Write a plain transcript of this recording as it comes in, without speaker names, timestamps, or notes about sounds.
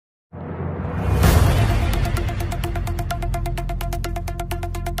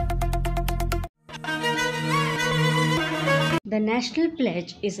The national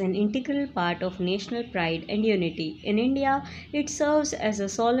pledge is an integral part of national pride and unity. In India, it serves as a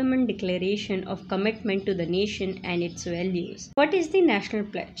solemn declaration of commitment to the nation and its values. What is the national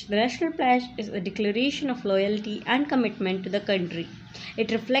pledge? The national pledge is a declaration of loyalty and commitment to the country.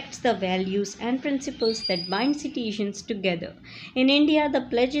 It reflects the values and principles that bind citizens together. In India, the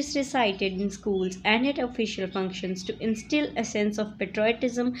pledge is recited in schools and at official functions to instill a sense of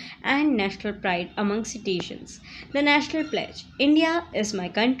patriotism and national pride among citizens. The national pledge: India is my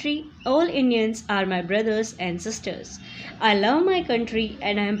country. All Indians are my brothers and sisters. I love my country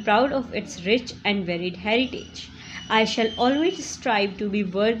and I am proud of its rich and varied heritage. I shall always strive to be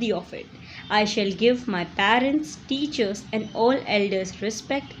worthy of it. I shall give my parents, teachers, and all elders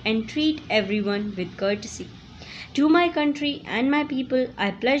respect and treat everyone with courtesy. To my country and my people,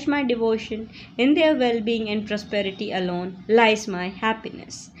 I pledge my devotion. In their well being and prosperity alone lies my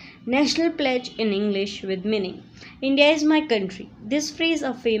happiness. National pledge in English with meaning. India is my country. This phrase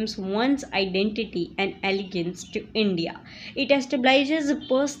affirms one's identity and allegiance to India. It establishes a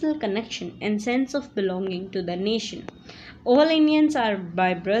personal connection and sense of belonging to the nation. All Indians are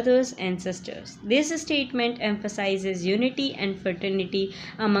my brothers and sisters. This statement emphasizes unity and fraternity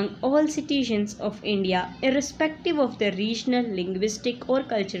among all citizens of India, irrespective of their regional, linguistic, or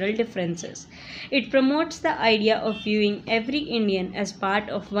cultural differences. It promotes the idea of viewing every Indian as part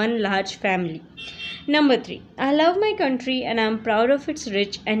of one large family. Number 3. I love my country and I am proud of its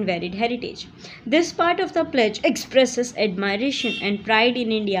rich and varied heritage. This part of the pledge expresses admiration and pride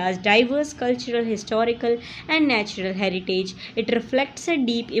in India's diverse cultural, historical, and natural heritage. It reflects a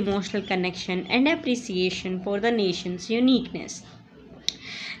deep emotional connection and appreciation for the nation's uniqueness.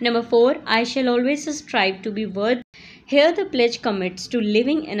 Number 4. I shall always strive to be worthy. Here the pledge commits to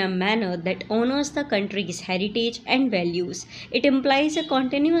living in a manner that honors the country's heritage and values. It implies a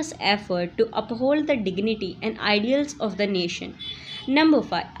continuous effort to uphold the dignity and ideals of the nation. Number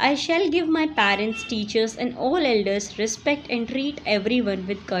 5. I shall give my parents, teachers, and all elders respect and treat everyone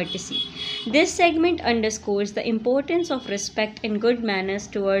with courtesy. This segment underscores the importance of respect and good manners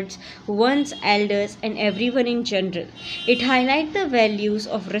towards one's elders and everyone in general. It highlights the values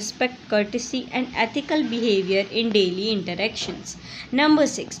of respect, courtesy, and ethical behavior in daily interactions. Number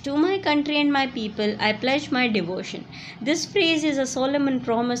 6. To my country and my people, I pledge my devotion. This phrase is a solemn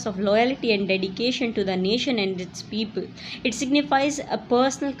promise of loyalty and dedication to the nation and its people. It signifies a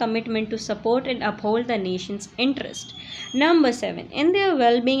personal commitment to support and uphold the nation's interest. Number 7. In their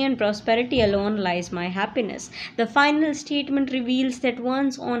well-being and prosperity alone lies my happiness. The final statement reveals that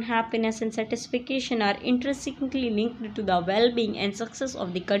one's own happiness and satisfaction are intrinsically linked to the well-being and success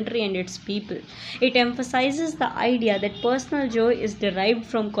of the country and its people. It emphasizes the idea that personal joy is derived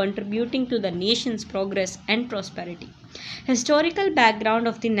from contributing to the nation's progress and prosperity. Historical background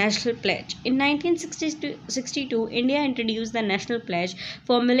of the National Pledge. In 1962, India introduced the National Pledge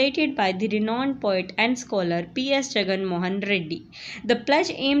formulated by the renowned poet and scholar P.S. Jagan Mohan Reddy. The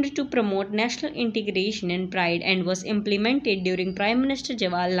pledge aimed to promote national integration and pride and was implemented during Prime Minister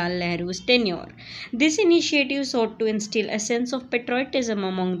Jawaharlal Nehru's tenure. This initiative sought to instill a sense of patriotism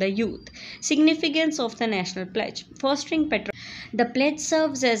among the youth. Significance of the National Pledge. Fostering patriotism. The pledge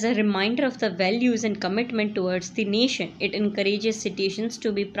serves as a reminder of the values and commitment towards the nation. It encourages citizens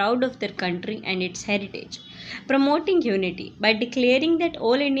to be proud of their country and its heritage. Promoting unity. By declaring that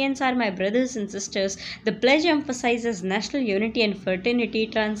all Indians are my brothers and sisters, the pledge emphasizes national unity and fraternity,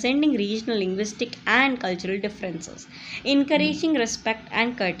 transcending regional, linguistic, and cultural differences. Encouraging respect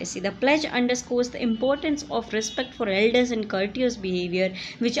and courtesy. The pledge underscores the importance of respect for elders and courteous behavior,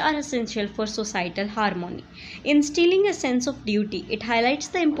 which are essential for societal harmony. Instilling a sense of duty. It highlights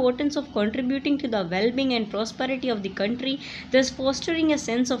the importance of contributing to the well-being and prosperity of the country, thus fostering a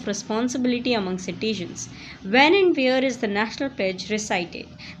sense of responsibility among citizens. When and where is the National Pledge recited?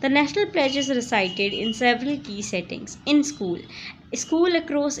 The National Pledge is recited in several key settings. In school. Schools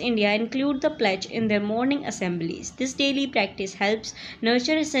across India include the pledge in their morning assemblies. This daily practice helps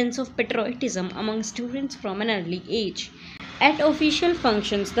nurture a sense of patriotism among students from an early age. At official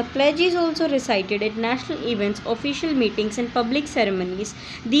functions, the pledge is also recited at national events, official meetings, and public ceremonies.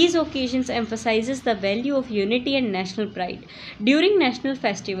 These occasions emphasizes the value of unity and national pride. During national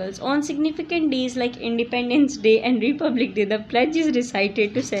festivals, on significant days like Independence Day and Republic Day, the pledge is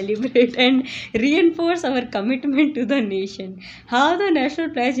recited to celebrate and reinforce our commitment to the nation. How the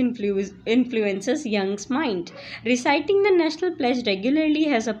national pledge influences young's mind. Reciting the national pledge regularly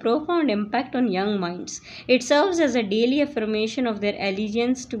has a profound impact on young minds. It serves as a daily affirmation reaffirmation of their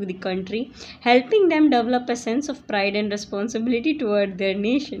allegiance to the country, helping them develop a sense of pride and responsibility toward their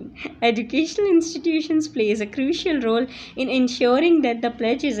nation. Educational institutions plays a crucial role in ensuring that the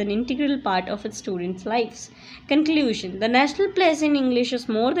pledge is an integral part of its students' lives. Conclusion: the national pledge in English is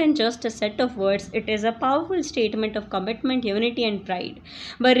more than just a set of words, it is a powerful statement of commitment, unity, and pride.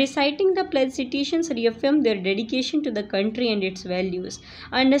 By reciting the pledge, citizens reaffirm their dedication to the country and its values.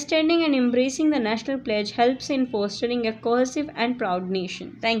 Understanding and embracing the national pledge helps in fostering a cohesive and proud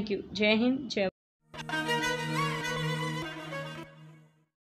nation. Thank you. Jai Hind, Jai